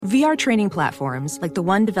VR training platforms, like the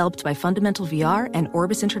one developed by Fundamental VR and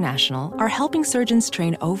Orbis International, are helping surgeons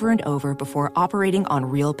train over and over before operating on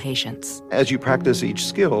real patients. As you practice each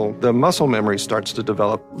skill, the muscle memory starts to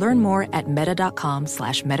develop. Learn more at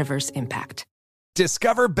meta.com/metaverseimpact.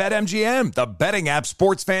 Discover BetMGM, the betting app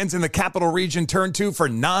sports fans in the capital region turn to for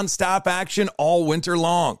nonstop action all winter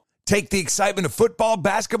long. Take the excitement of football,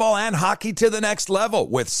 basketball, and hockey to the next level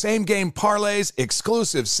with same-game parlays,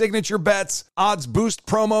 exclusive signature bets, odds boost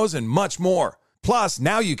promos, and much more. Plus,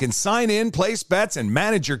 now you can sign in, place bets, and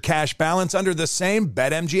manage your cash balance under the same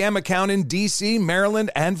BetMGM account in D.C.,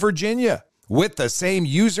 Maryland, and Virginia. With the same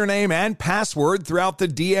username and password throughout the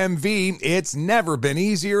DMV, it's never been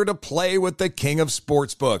easier to play with the king of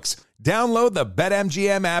sportsbooks. Download the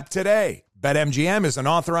BetMGM app today. BetMGM is an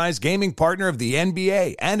authorized gaming partner of the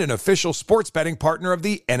NBA and an official sports betting partner of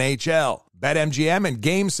the NHL. BetMGM and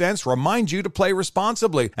GameSense remind you to play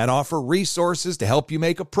responsibly and offer resources to help you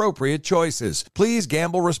make appropriate choices. Please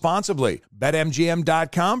gamble responsibly.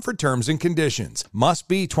 BetMGM.com for terms and conditions. Must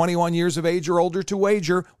be 21 years of age or older to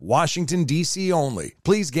wager. Washington, D.C. only.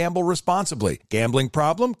 Please gamble responsibly. Gambling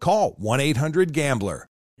problem? Call 1-800-GAMBLER.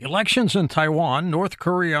 Elections in Taiwan, North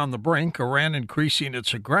Korea on the brink, Iran increasing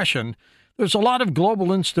its aggression. There's a lot of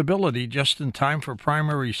global instability just in time for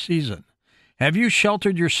primary season. Have you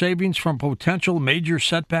sheltered your savings from potential major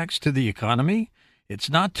setbacks to the economy? It's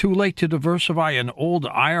not too late to diversify an old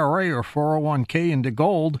IRA or 401k into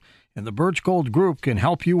gold, and the Birch Gold Group can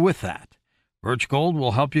help you with that. Birch Gold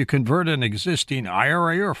will help you convert an existing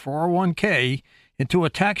IRA or 401k into a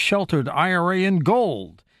tax-sheltered IRA in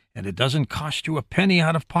gold, and it doesn't cost you a penny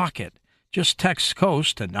out of pocket. Just text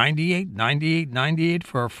COAST to 989898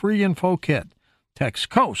 for a free info kit. Text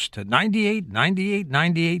COAST to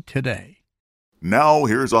 989898 today. Now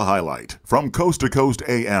here's a highlight from Coast to Coast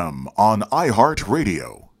AM on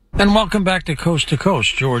iHeartRadio. And welcome back to Coast.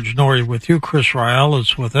 George Norrie with you. Chris Rael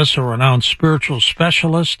is with us, a renowned spiritual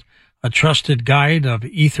specialist, a trusted guide of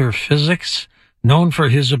ether physics, known for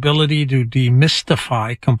his ability to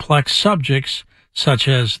demystify complex subjects such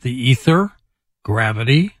as the ether,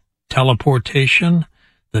 gravity, teleportation,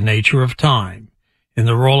 the nature of time. In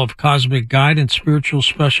the role of cosmic guide and spiritual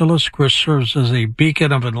specialist, Chris serves as a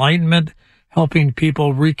beacon of enlightenment, helping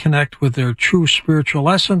people reconnect with their true spiritual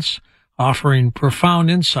essence, offering profound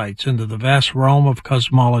insights into the vast realm of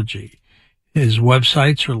cosmology. His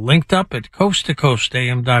websites are linked up at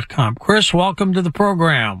coasttocoastam.com. Chris, welcome to the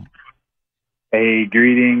program. Hey,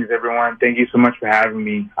 greetings, everyone. Thank you so much for having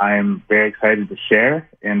me. I am very excited to share.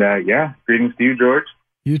 And, greetings to you, George.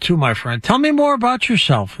 You too, my friend. Tell me more about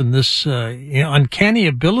yourself and this uncanny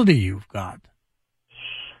ability you've got.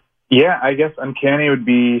 Yeah, I guess uncanny would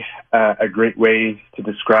be a great way to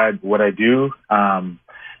describe what I do. And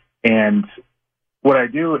what I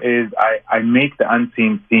do is I make the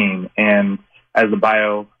unseen seen. And as the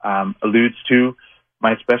bio alludes to,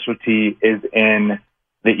 my specialty is in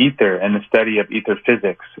the ether and the study of ether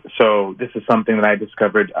physics. So this is something that I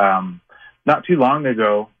discovered not too long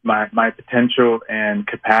ago, my potential and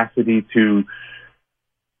capacity to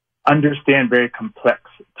understand very complex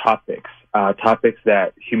topics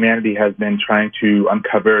that humanity has been trying to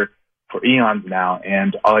uncover for eons now.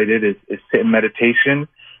 And all I did is sit in meditation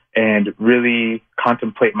and really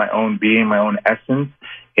contemplate my own being, my own essence.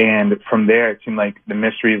 And from there, it seemed like the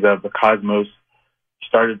mysteries of the cosmos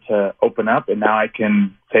started to open up. And now I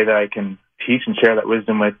can say that I can teach and share that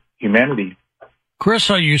wisdom with humanity. Chris,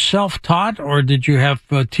 are you self-taught or did you have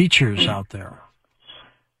teachers out there?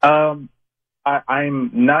 I'm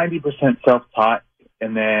 90% self-taught,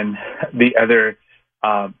 and then the other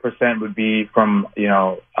percent would be from,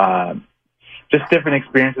 just different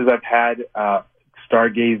experiences I've had,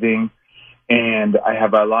 stargazing, and I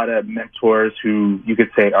have a lot of mentors who you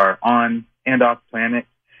could say are on and off planet,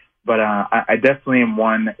 but I definitely am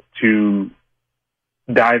one to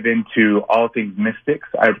dive into all things mystics.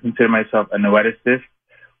 I would consider myself a noeticist,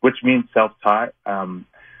 which means self-taught.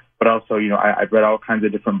 But also, I've read all kinds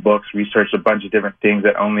of different books, researched a bunch of different things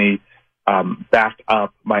that only back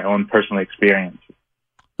up my own personal experience.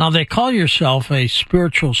 Now, they call yourself a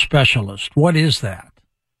spiritual specialist. What is that?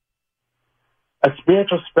 A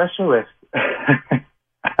spiritual specialist.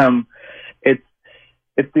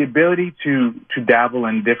 It's the ability to dabble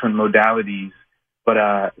in different modalities,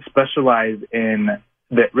 but specialize in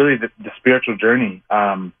the spiritual journey,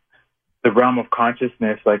 the realm of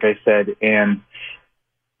consciousness, like I said, and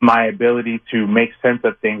my ability to make sense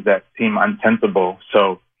of things that seem unsensible.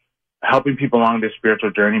 So helping people along their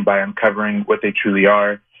spiritual journey by uncovering what they truly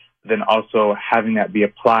are, then also having that be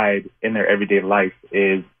applied in their everyday life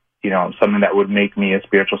is, something that would make me a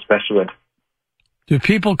spiritual specialist. Do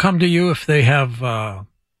people come to you if they have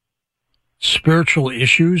spiritual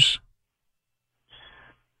issues?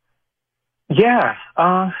 Yeah,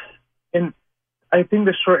 and I think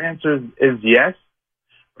the short answer is yes.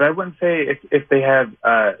 But I wouldn't say if they have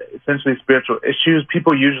essentially spiritual issues.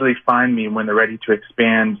 People usually find me when they're ready to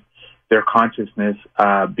expand their consciousness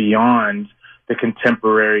beyond the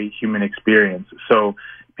contemporary human experience. So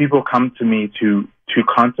people come to me to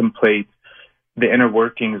contemplate the inner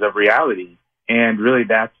workings of reality, and really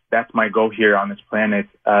that's my goal here on this planet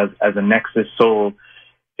as a Nexus soul.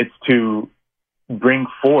 It's to bring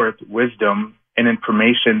forth wisdom and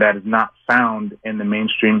information that is not found in the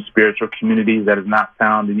mainstream spiritual communities, that is not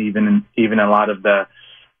found in even a lot of the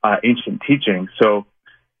ancient teachings. So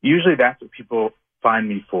usually that's what people find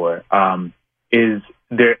me for, is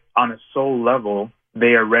they're on a soul level,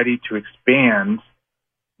 they are ready to expand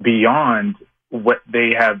beyond what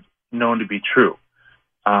they have known to be true.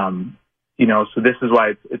 So this is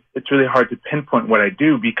why it's really hard to pinpoint what I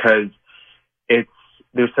do, because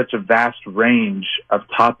there's such a vast range of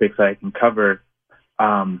topics I can cover.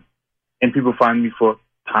 And people find me for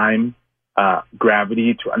time,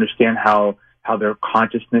 gravity, to understand how their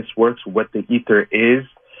consciousness works, what the ether is.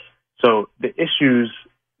 So the issues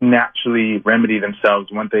naturally remedy themselves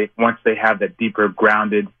once they have that deeper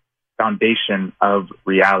grounded foundation of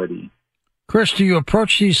reality. Chris, do you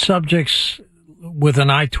approach these subjects with an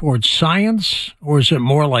eye towards science, or is it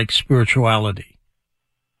more like spirituality?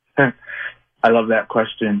 I love that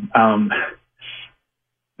question.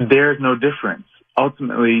 There's no difference.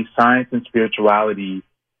 Ultimately, science and spirituality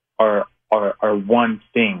are one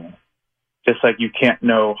thing. Just like you can't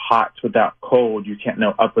know hot without cold, you can't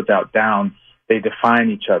know up without down. They define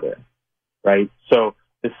each other, right? So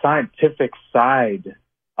the scientific side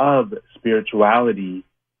of spirituality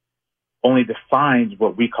only defines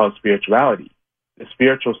what we call spirituality. The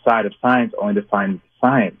spiritual side of science only defines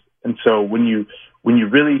science. And so when you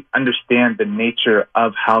really understand the nature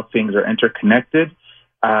of how things are interconnected,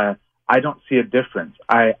 I don't see a difference.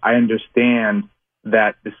 I understand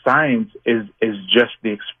that the science is just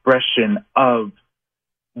the expression of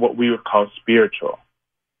what we would call spiritual,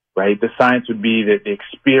 right? The science would be the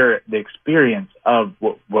experience of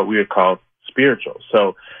what we would call spiritual.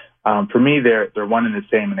 So for me, they're one and the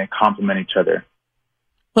same, and they complement each other.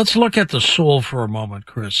 Let's look at the soul for a moment,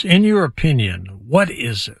 Chris. In your opinion, what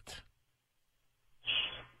is it?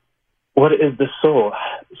 What is the soul?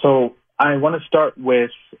 So I want to start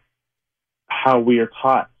with how we are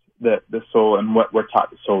taught the soul and what we're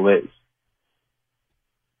taught the soul is.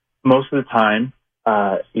 Most of the time,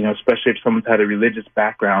 especially if someone's had a religious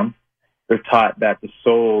background, they're taught that the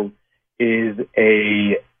soul is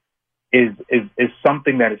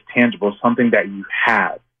something that is tangible, something that you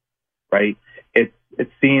have, right?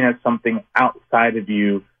 It's seen as something outside of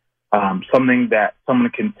you, something that someone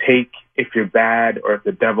can take if you're bad, or if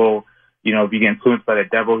the devil, if you get influenced by the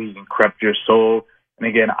devil, he can corrupt your soul. And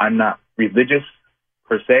again, I'm not religious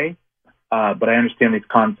per se, but I understand these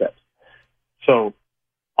concepts. So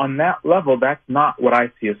on that level, that's not what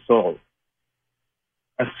I see as soul.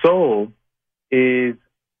 A soul is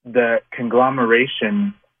the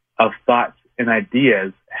conglomeration of thoughts and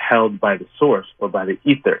ideas held by the source or by the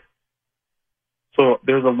ether. So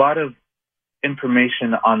there's a lot of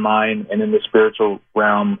information online and in the spiritual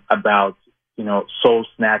realm about, soul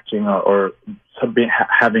snatching or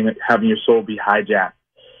having your soul be hijacked.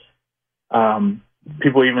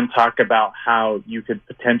 People even talk about how you could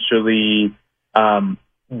potentially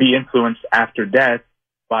be influenced after death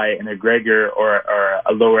by an egregor or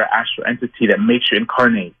a lower astral entity that makes you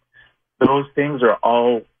incarnate. Those things are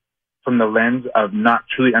all from the lens of not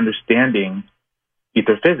truly understanding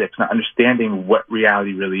ether physics, not understanding what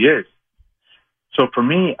reality really is. So for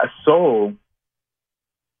me, a soul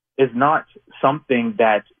is not something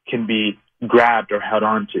that can be grabbed or held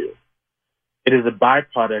onto. It is a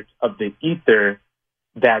byproduct of the ether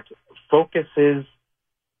that focuses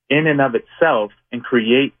in and of itself and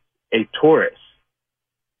creates a torus.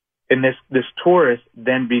 And this torus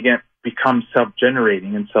then becomes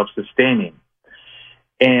self-generating and self-sustaining.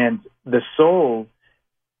 And the soul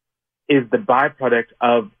is the byproduct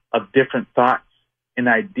of different thoughts and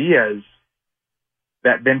ideas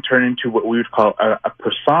that then turn into what we would call a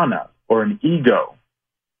persona or an ego.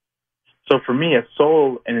 So for me, the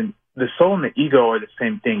soul and the ego are the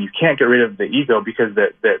same thing. You can't get rid of the ego, because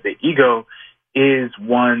the ego is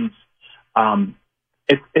one's,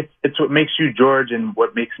 it's what makes you George and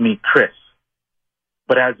what makes me Chris.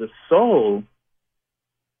 But as a soul,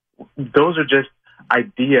 those are just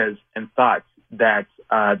ideas and thoughts that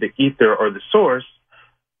the ether or the source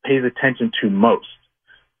pays attention to most.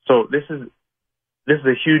 So this is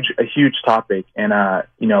a huge topic, and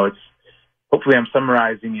it's hopefully I'm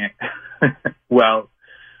summarizing it well,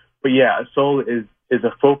 but yeah, a soul is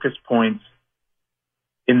a focus point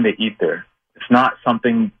in the ether. It's not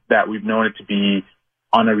something that we've known it to be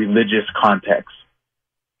on a religious context.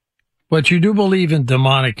 But you do believe in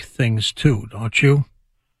demonic things too, don't you?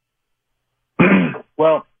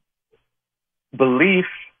 Well, belief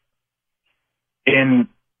in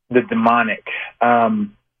the demonic.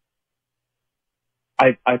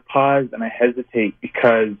 I pause and I hesitate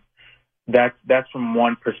because that's from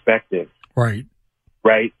one perspective. Right.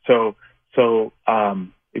 Right. So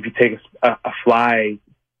if you take a fly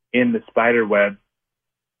in the spider web,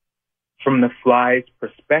 from the fly's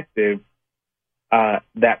perspective,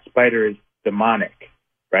 that spider is demonic,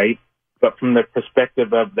 right? But from the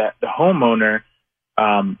perspective of the homeowner,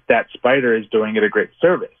 that spider is doing it a great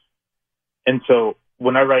service. And so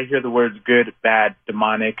whenever I hear the words good, bad,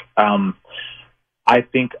 demonic, I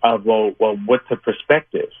think of, well, what's the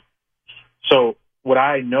perspective? So what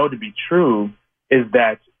I know to be true is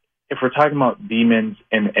that if we're talking about demons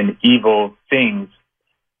and evil things,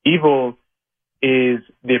 evil is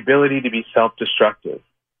the ability to be self-destructive.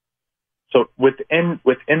 So within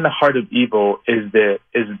the heart of evil is the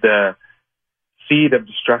seed of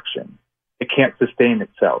destruction. It can't sustain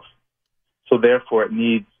itself. So therefore it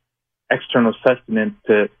needs external sustenance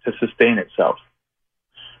to sustain itself.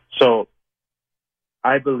 So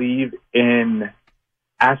I believe in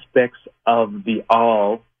aspects of the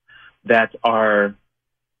all that are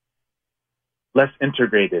less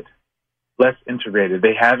integrated.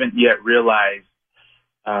 They haven't yet realized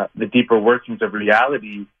the deeper workings of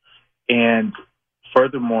reality, and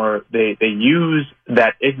furthermore, they use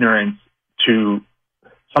that ignorance to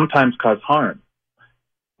sometimes cause harm.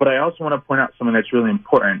 But I also want to point out something that's really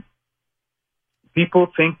important. People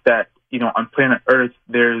think that, on planet Earth,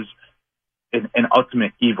 there's an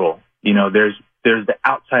ultimate evil. There's the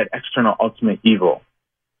outside external ultimate evil.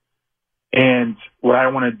 And what I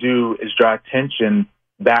want to do is draw attention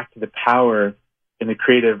back to the power and the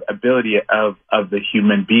creative ability of the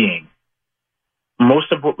human being.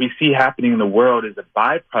 Most of what we see happening in the world is a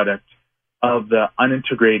byproduct of the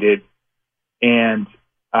unintegrated and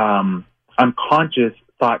unconscious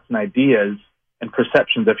thoughts and ideas and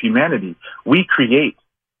perceptions of humanity. We create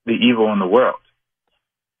the evil in the world.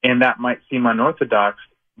 And that might seem unorthodox,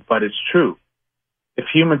 but it's true. If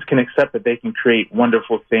humans can accept that they can create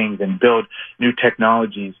wonderful things and build new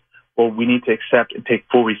technologies, well, we need to accept and take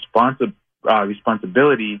full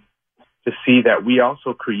responsibility to see that we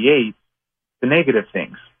also create the negative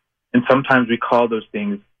things. And sometimes we call those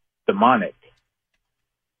things demonic.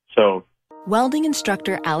 So, Welding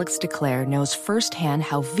instructor Alex DeClaire knows firsthand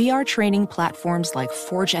how VR training platforms like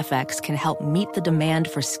ForgeFX can help meet the demand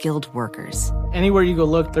for skilled workers. Anywhere you go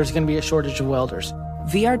look, there's going to be a shortage of welders.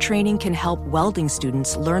 VR training can help welding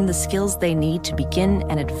students learn the skills they need to begin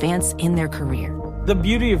and advance in their career. The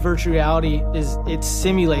beauty of virtual reality is it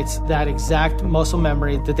simulates that exact muscle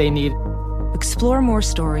memory that they need. Explore more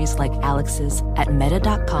stories like Alex's at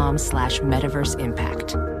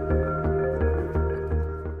meta.com/metaverseimpact.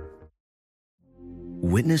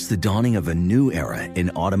 Witness the dawning of a new era in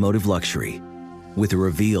automotive luxury with a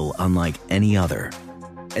reveal unlike any other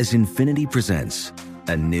as Infiniti presents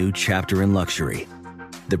a new chapter in luxury,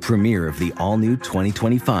 the premiere of the all-new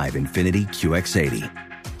 2025 Infiniti QX80.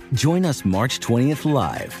 Join us March 20th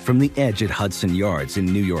live from the Edge at Hudson Yards in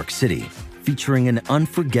New York City, featuring an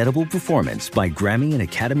unforgettable performance by Grammy and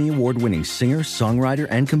Academy Award-winning singer, songwriter,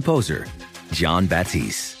 and composer, Jon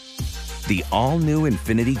Batiste. The all-new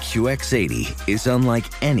Infiniti QX80 is unlike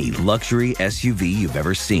any luxury SUV you've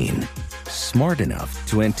ever seen. Smart enough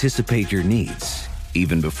to anticipate your needs,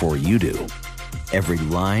 even before you do. Every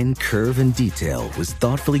line, curve, and detail was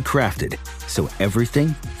thoughtfully crafted, so everything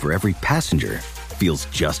for every passenger feels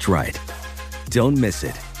just right. Don't miss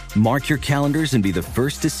it. Mark your calendars and be the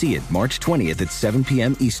first to see it March 20th at 7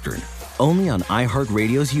 p.m. Eastern, only on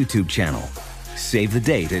iHeartRadio's YouTube channel. Save the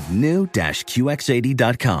date at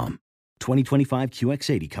new-QX80.com. 2025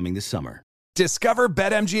 QX80 coming this summer. Discover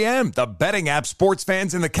BetMGM, the betting app sports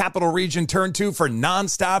fans in the capital region turn to for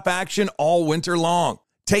nonstop action all winter long.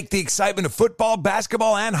 Take the excitement of football,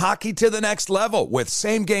 basketball, and hockey to the next level with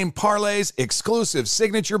same-game parlays, exclusive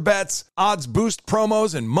signature bets, odds boost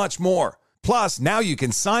promos, and much more. Plus, now you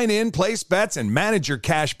can sign in, place bets, and manage your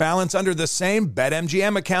cash balance under the same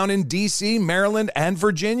BetMGM account in D.C., Maryland, and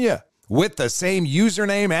Virginia. With the same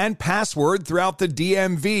username and password throughout the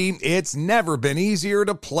DMV, it's never been easier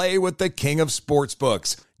to play with the king of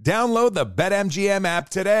sportsbooks. Download the BetMGM app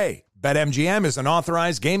today. BetMGM is an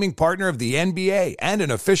authorized gaming partner of the NBA and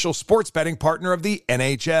an official sports betting partner of the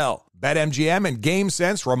NHL. BetMGM and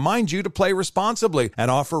GameSense remind you to play responsibly and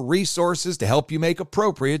offer resources to help you make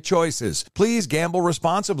appropriate choices. Please gamble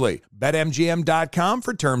responsibly. BetMGM.com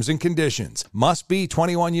for terms and conditions. Must be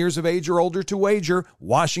 21 years of age or older to wager.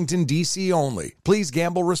 Washington, D.C. only. Please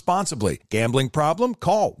gamble responsibly. Gambling problem?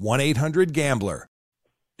 Call 1-800-GAMBLER.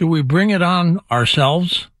 Do we bring it on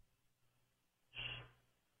ourselves?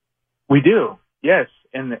 We do, yes.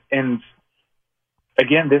 And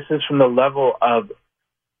again, this is from the level of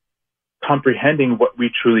comprehending what we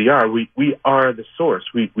truly are. We are the source.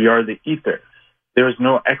 We are the ether. There is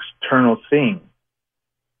no external thing.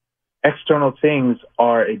 External things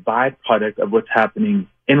are a byproduct of what's happening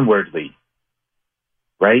inwardly,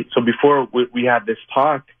 right? So before we had this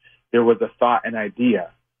talk, there was a thought and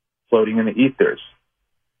idea floating in the ethers.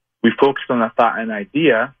 We focused on the thought and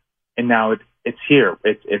idea, and now it's here.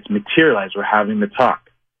 It's materialized. We're having the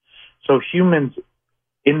talk. So humans,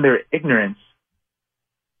 in their ignorance,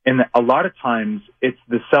 and a lot of times it's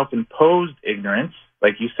the self-imposed ignorance,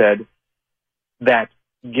 like you said, that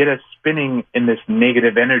get us spinning in this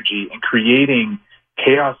negative energy and creating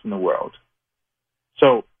chaos in the world.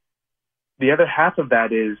 So the other half of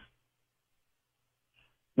that is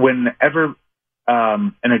whenever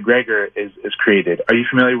an egregor is created. Are you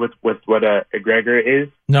familiar with what an egregor is?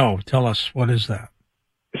 No, tell us, what is that?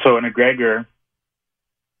 So an egregor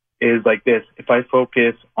is like this. If I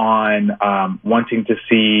focus on wanting to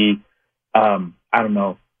see,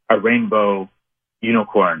 a rainbow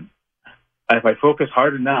unicorn, if I focus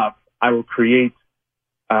hard enough, I will create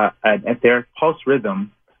an etheric pulse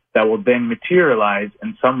rhythm that will then materialize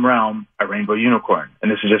in some realm a rainbow unicorn.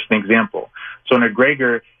 And this is just an example. So an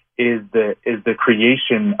egregor is the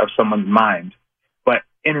creation of someone's mind, but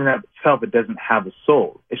in and of itself, it doesn't have a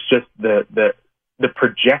soul. It's just the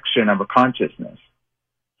projection of a consciousness.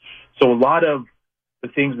 So a lot of the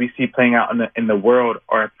things we see playing out in the world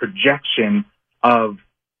are a projection of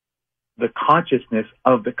the consciousness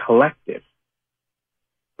of the collective.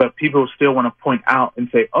 But people still want to point out and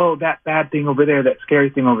say, oh, that bad thing over there, that scary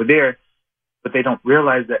thing over there. But they don't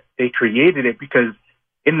realize that they created it because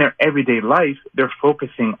in their everyday life, they're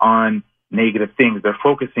focusing on negative things. They're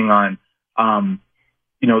focusing on,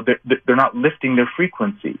 they're not lifting their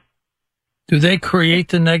frequency. Do they create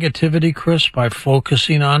the negativity, Chris, by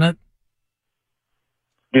focusing on it?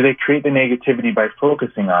 Do they create the negativity by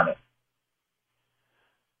focusing on it?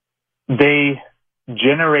 They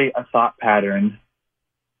generate a thought pattern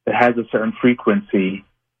that has a certain frequency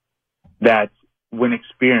that, when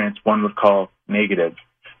experienced, one would call negative.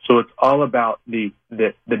 So it's all about the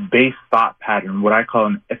base thought pattern, what I call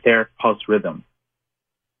an etheric pulse rhythm,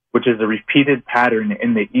 which is a repeated pattern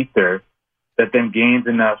in the ether that then gains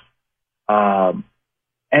enough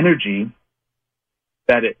energy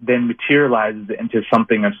that it then materializes into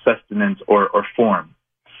something of sustenance or form.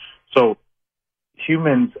 So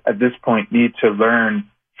humans at this point need to learn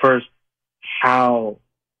first how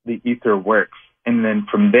the ether works, and then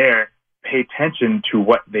from there pay attention to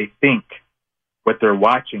what they think, what they're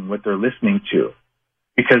watching, what they're listening to.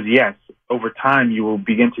 Because yes, over time you will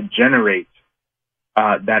begin to generate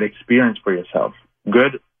that experience for yourself,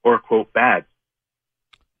 good or, quote, bad.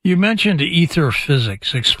 You mentioned ether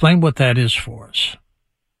physics. Explain what that is for us.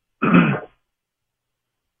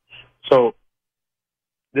 So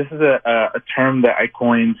this is a term that I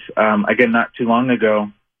coined, again, not too long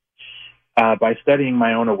ago, by studying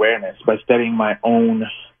my own awareness, by studying my own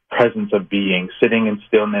presence of being, sitting in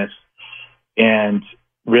stillness, and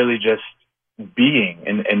really just being.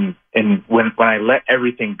 And when I let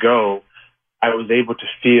everything go, I was able to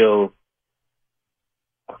feel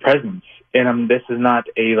a presence. And this is not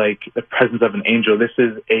the presence of an angel. This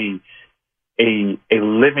is a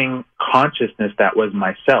living consciousness that was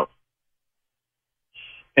myself.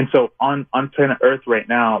 And so on planet Earth right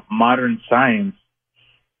now, modern science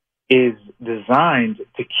is designed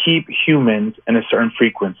to keep humans in a certain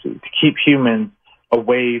frequency, to keep humans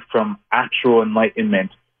away from actual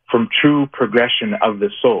enlightenment, from true progression of the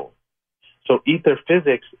soul. So ether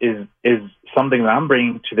physics is something that I'm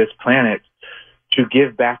bringing to this planet to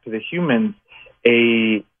give back to the humans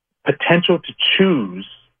a potential to choose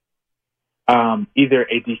either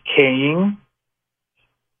a decaying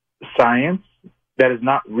science that is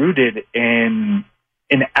not rooted in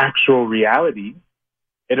actual reality.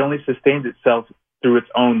 It only sustains itself through its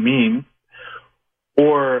own means,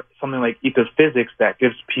 or something like ether physics that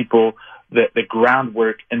gives people the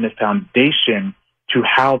groundwork and the foundation to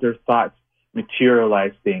how their thoughts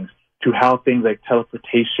materialize things, to how things like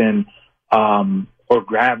teleportation or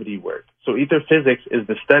gravity work. So ether physics is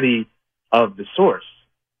the study of the source.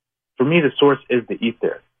 For me, the source is the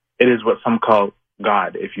ether. It is what some call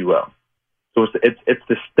God, if you will. So it's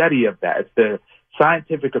the study of that. It's the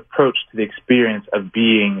scientific approach to the experience of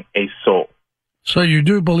being a soul. So you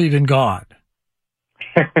do believe in God?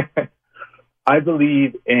 I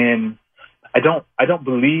believe in. I don't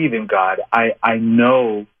believe in God. I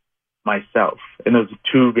know myself, and those are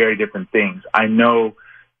two very different things. I know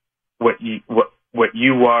what you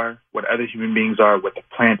are, what other human beings are, what the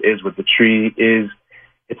plant is, what the tree is.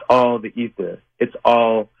 It's all the ether. It's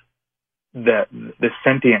all the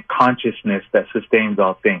sentient consciousness that sustains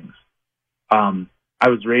all things. I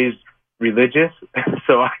was raised religious,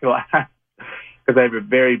 so I laugh because I have a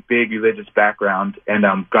very big religious background, and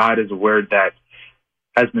God is a word that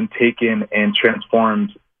has been taken and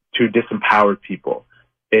transformed to disempower people.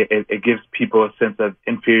 It gives people a sense of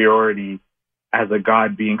inferiority as a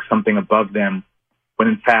God being something above them, when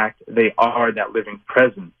in fact they are that living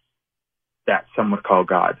presence that some would call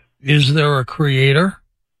God. Is there a creator?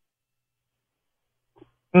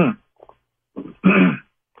 So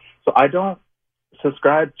I don't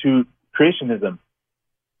subscribe to creationism,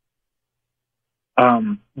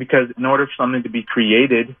 because in order for something to be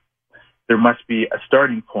created, there must be a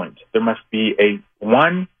starting point. There must be a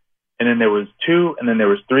one, and then there was two, and then there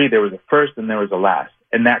was three, there was a first, and there was a last.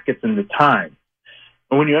 And that gets into time.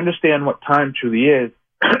 And when you understand what time truly is,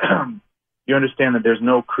 you understand that there's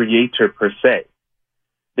no creator per se.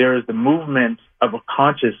 There is the movement of a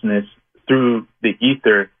consciousness through the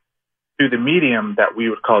ether, through the medium that we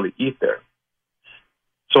would call the ether.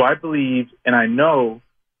 So I believe and I know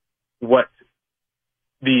what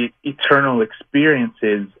the eternal experience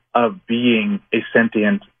is of being a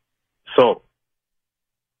sentient soul.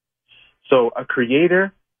 So a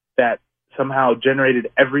creator that somehow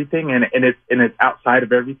generated everything and it's outside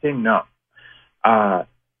of everything, no. A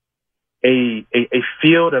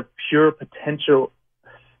field of pure potential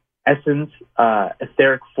essence,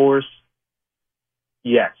 etheric force,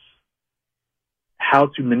 yes. How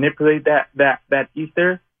to manipulate that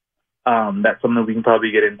ether, that's something we can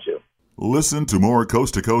probably get into. Listen to more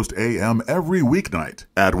Coast to Coast AM every weeknight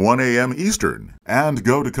at 1 a.m. Eastern, and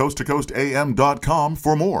go to coasttocoastam.com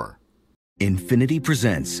for more. Infiniti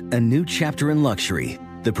presents a new chapter in luxury,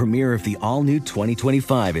 the premiere of the all-new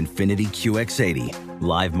 2025 Infiniti QX80,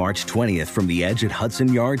 live March 20th from the Edge at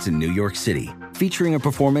Hudson Yards in New York City, featuring a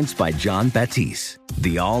performance by John Batiste.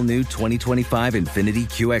 The all-new 2025 Infiniti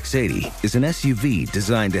QX80 is an SUV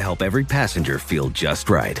designed to help every passenger feel just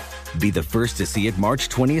right. Be the first to see it March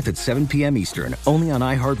 20th at 7 p.m. Eastern, only on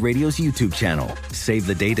iHeartRadio's YouTube channel. Save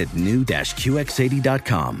the date at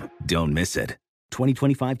new-QX80.com. Don't miss it.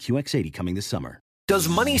 2025 QX80 coming this summer. Does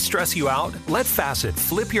money stress you out? Let Facet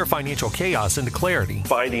flip your financial chaos into clarity.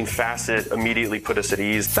 Finding Facet immediately put us at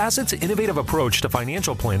ease. Facet's innovative approach to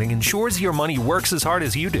financial planning ensures your money works as hard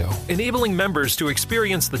as you do, enabling members to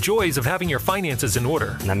experience the joys of having your finances in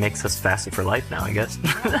order. And that makes us Facet for life now, I guess.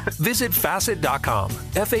 Visit Facet.com,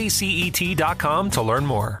 FACET.com to learn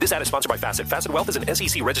more. This ad is sponsored by Facet. Facet Wealth is an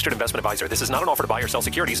SEC registered investment advisor. This is not an offer to buy or sell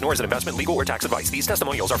securities, nor is it investment, legal, or tax advice. These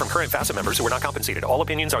testimonials are from current Facet members who are not compensated. All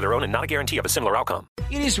opinions are their own and not a guarantee of a similar outcome.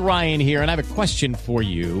 It is Ryan here, and I have a question for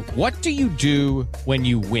you. What do you do when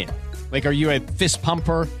you win? Like, are you a fist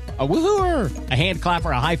pumper, a woohooer, a hand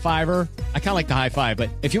clapper, a high fiver? I kind of like the high five, but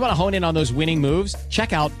if you want to hone in on those winning moves,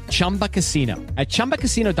 check out Chumba Casino. At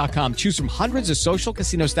ChumbaCasino.com, choose from hundreds of social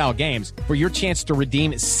casino-style games for your chance to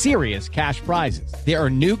redeem serious cash prizes. There are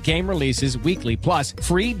new game releases weekly, plus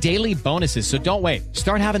free daily bonuses, so don't wait.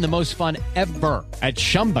 Start having the most fun ever at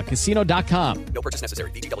ChumbaCasino.com. No purchase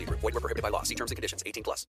necessary. VGW Group. Void where prohibited by law. See terms and conditions. 18+.